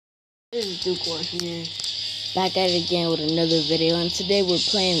This is Duke here, back at it again with another video, and today we're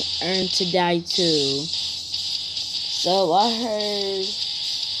playing Earn to Die 2. So I heard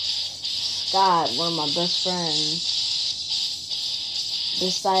Scott, one of my best friends,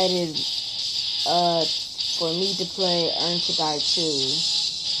 decided for me to play Earn to Die 2.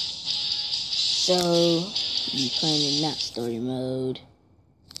 So I'm playing in that story mode.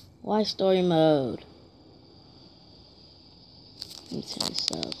 Why story mode? Let me turn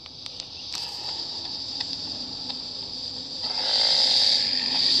this up.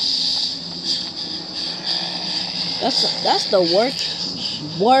 That's the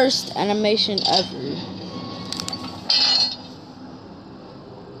worst animation ever.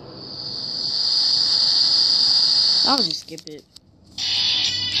 I'll just skip it.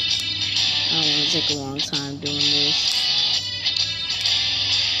 I don't want to take a long time doing this.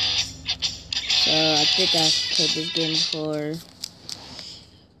 So I think I've played this game before,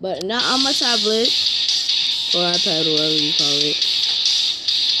 but not on my tablet or iPad, or whatever you call it.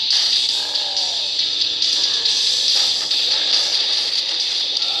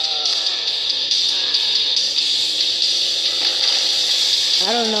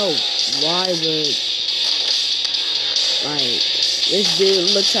 I don't know why, but like this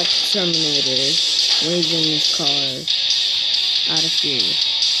dude looks like the Terminator when he's in his car out of fear.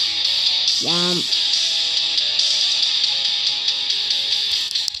 Womp.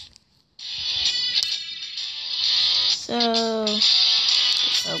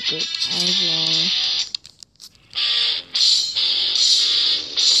 So good engine.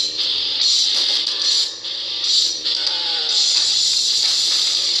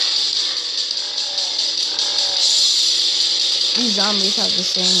 These zombies have the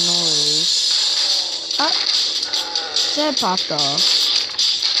same noise. Ah, that popped off.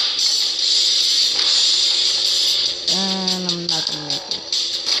 And I'm not gonna make it.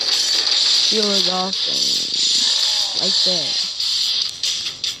 Peel it off and like that.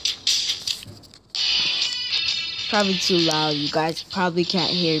 Probably too loud. You guys probably can't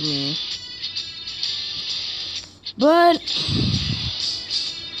hear me. But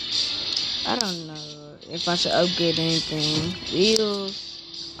I don't know if I should upgrade anything.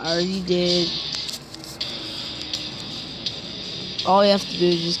 Wheels, I already did. All we have to do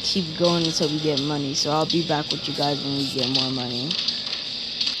is just keep going until we get money. So I'll be back with you guys when we get more money.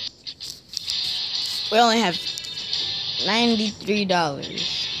 We only have $93.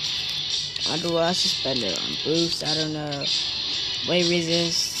 I don't know what I should spend it on. Boost, I don't know. Weight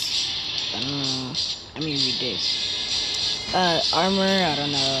resist, I don't know. I mean resist. Armor, I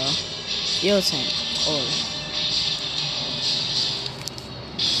don't know. Fuel tank, or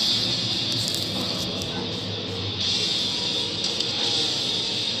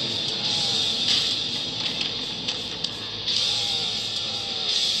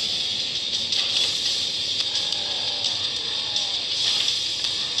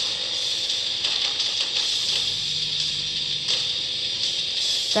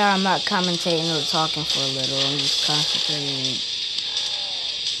sorry, I'm not commentating or talking for a little. I'm just concentrating.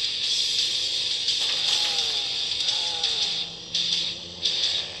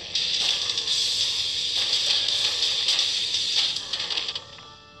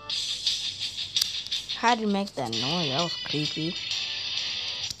 How did you make that noise? That was creepy.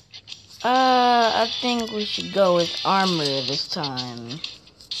 I think we should go with armor this time.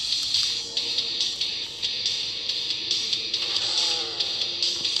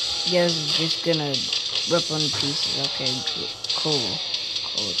 Yeah, it's just gonna rip on the pieces. Okay, cool.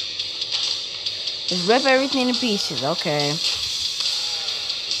 Just rip everything to pieces. Okay.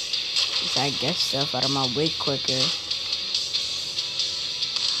 Just I get stuff out of my way quicker.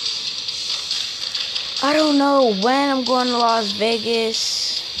 I don't know when I'm going to Las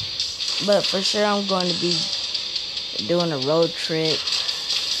Vegas, but for sure I'm going to be doing a road trip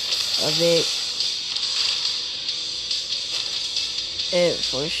of it. It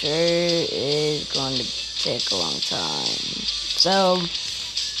for sure is going to take a long time. So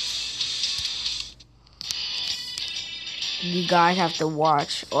you guys have to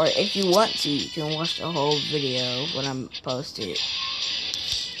watch, or if you want to, you can watch the whole video when I'm posted.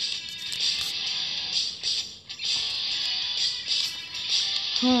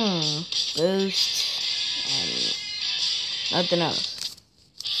 Boost and nothing else.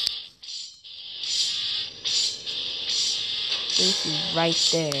 Boost is right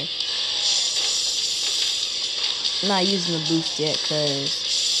there. I'm not using the boost yet,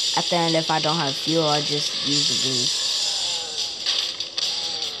 because at the end, if I don't have fuel, I just use the boost.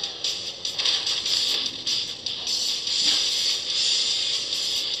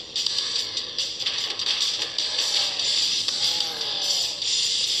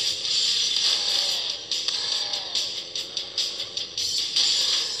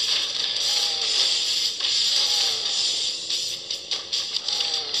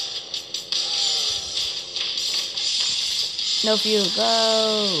 No fuel,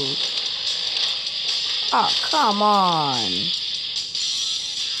 go! Oh, come on!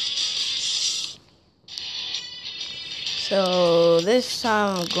 So, this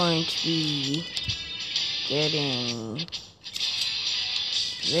time I'm going to be getting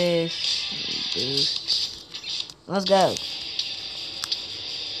this boost. Let's go!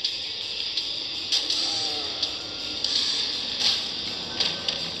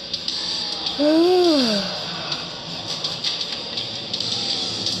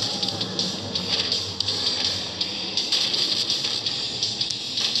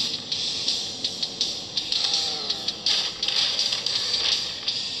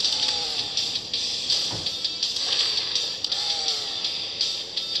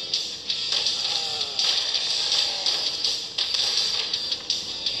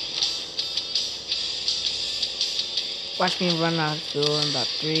 Watch me run out of fuel in about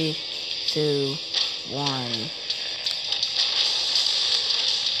 3, 2, 1.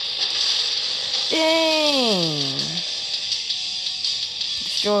 Dang!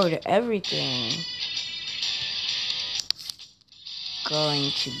 Destroyed everything. Going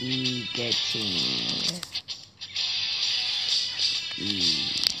to be getting the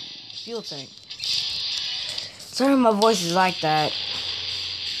fuel tank. Sorry my voice is like that.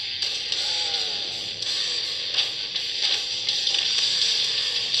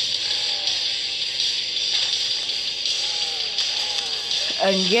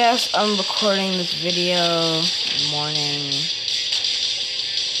 And yes, I'm recording this video in the morning.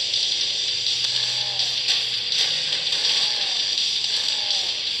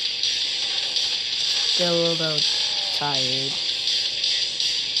 Still a little tired.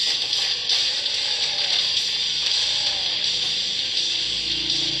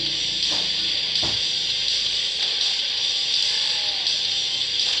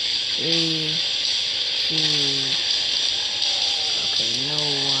 Three, two, okay, no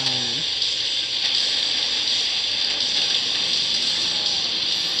one.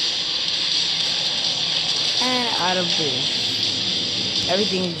 And out of boost.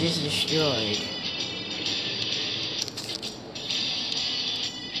 Everything is just destroyed.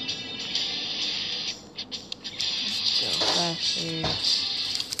 Go faster.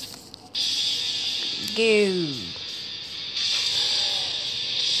 Go.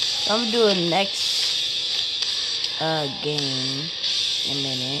 I'm gonna do a next game in a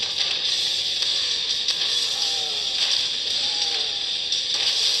minute.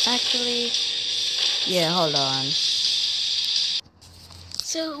 Actually, yeah, hold on.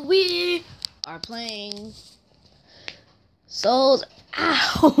 So we are playing Souls.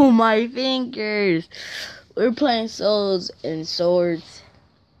 Ow, my fingers. We're playing Souls and Swords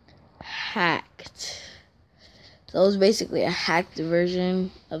Hacked. So it's basically a hacked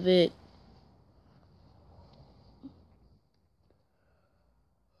version of it.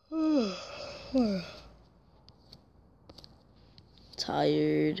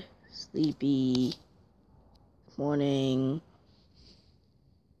 Tired, sleepy, morning.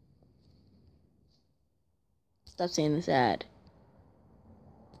 Stop saying this ad.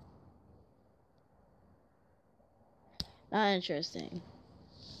 Not interesting.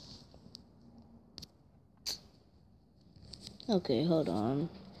 Okay, hold on.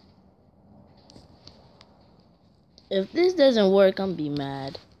 If this doesn't work, I'm be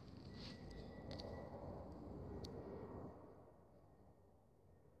mad.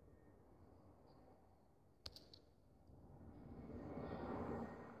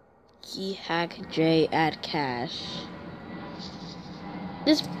 Key hack J add cache.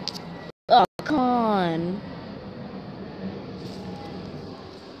 This. Oh, come on.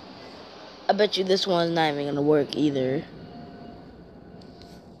 I bet you this one's not even gonna work either.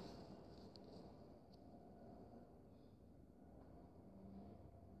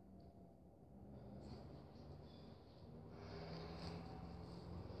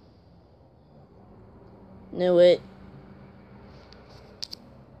 Knew it.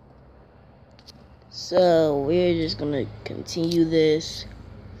 So we're just gonna continue this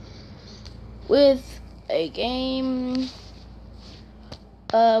with a game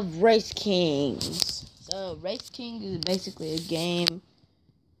of Race Kings. So Race King is basically a game,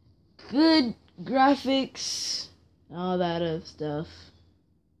 good graphics, all that other stuff.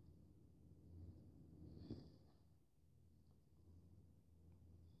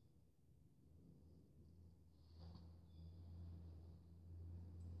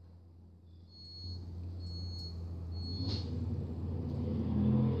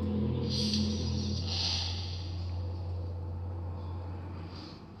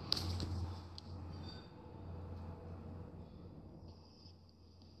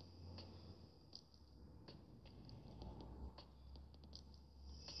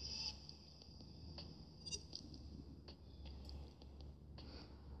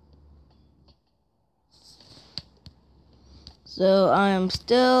 So I am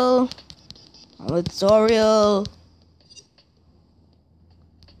still with Zoriel.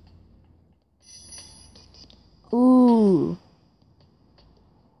 Ooh.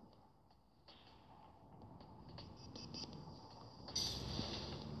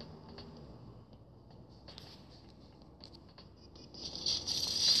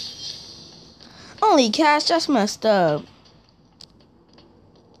 Only cash, that's messed up.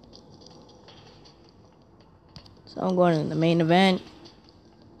 So I'm going to the main event.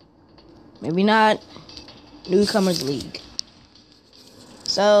 Maybe not. Newcomers League.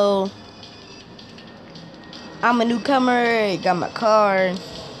 So I'm a newcomer, got my card.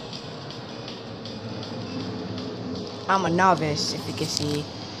 I'm a novice, if you can see.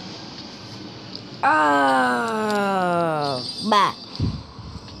 Bah.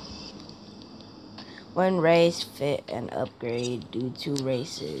 One race, fit, and upgrade, do 2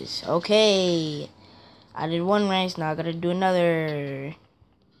 races. Okay. I did 1 race, now I gotta do another.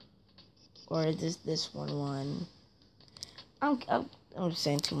 Or is this one? I'm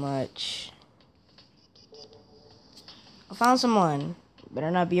saying too much. I found someone.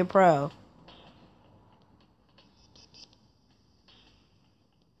 Better not be a pro.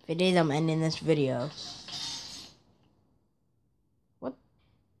 If it is, I'm ending this video.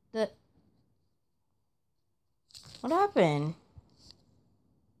 What happened?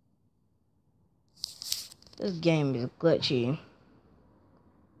 This game is glitchy.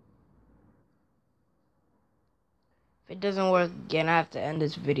 If it doesn't work again, I have to end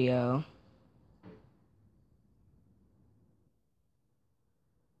this video.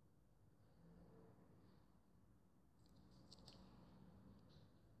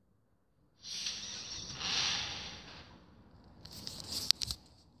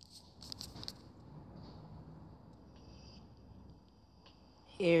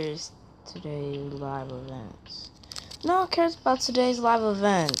 Here's today's live events. No one cares about today's live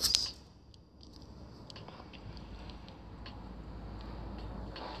events.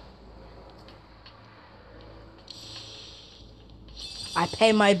 I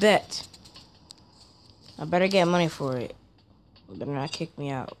pay my bet. I better get money for it. You better not kick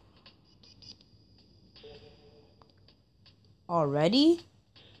me out. Already?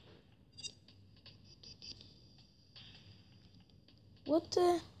 What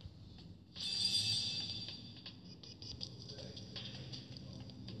the?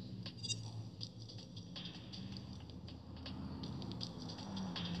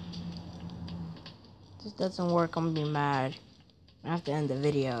 This doesn't work, I'm gonna be mad. I have to end the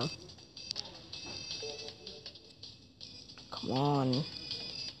video. Come on.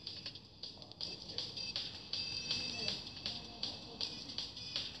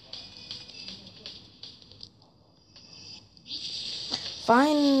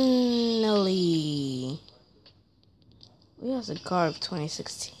 Finally. We have a card of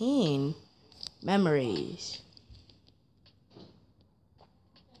 2016. Memories.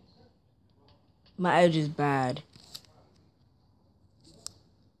 My edge is bad.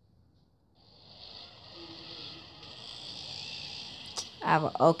 I have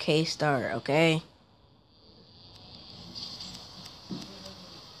an okay start, okay?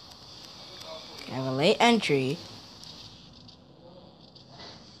 I have a late entry.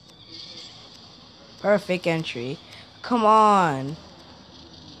 Perfect entry. Come on.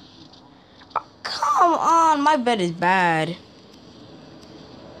 Oh, come on, my bet is bad.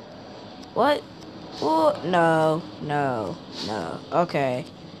 What? Oh, no. Okay.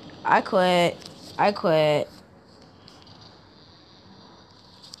 I quit.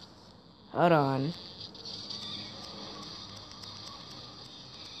 Hold on.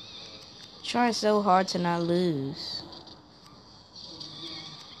 Trying so hard to not lose.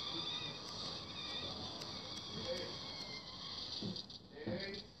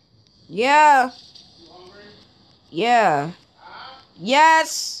 Yeah.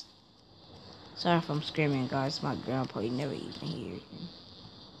 Yes. Sorry if I'm screaming, guys. My grandpa, you never even hear him.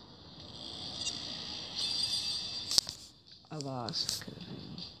 I lost.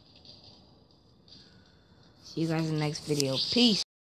 See you guys in the next video. Peace.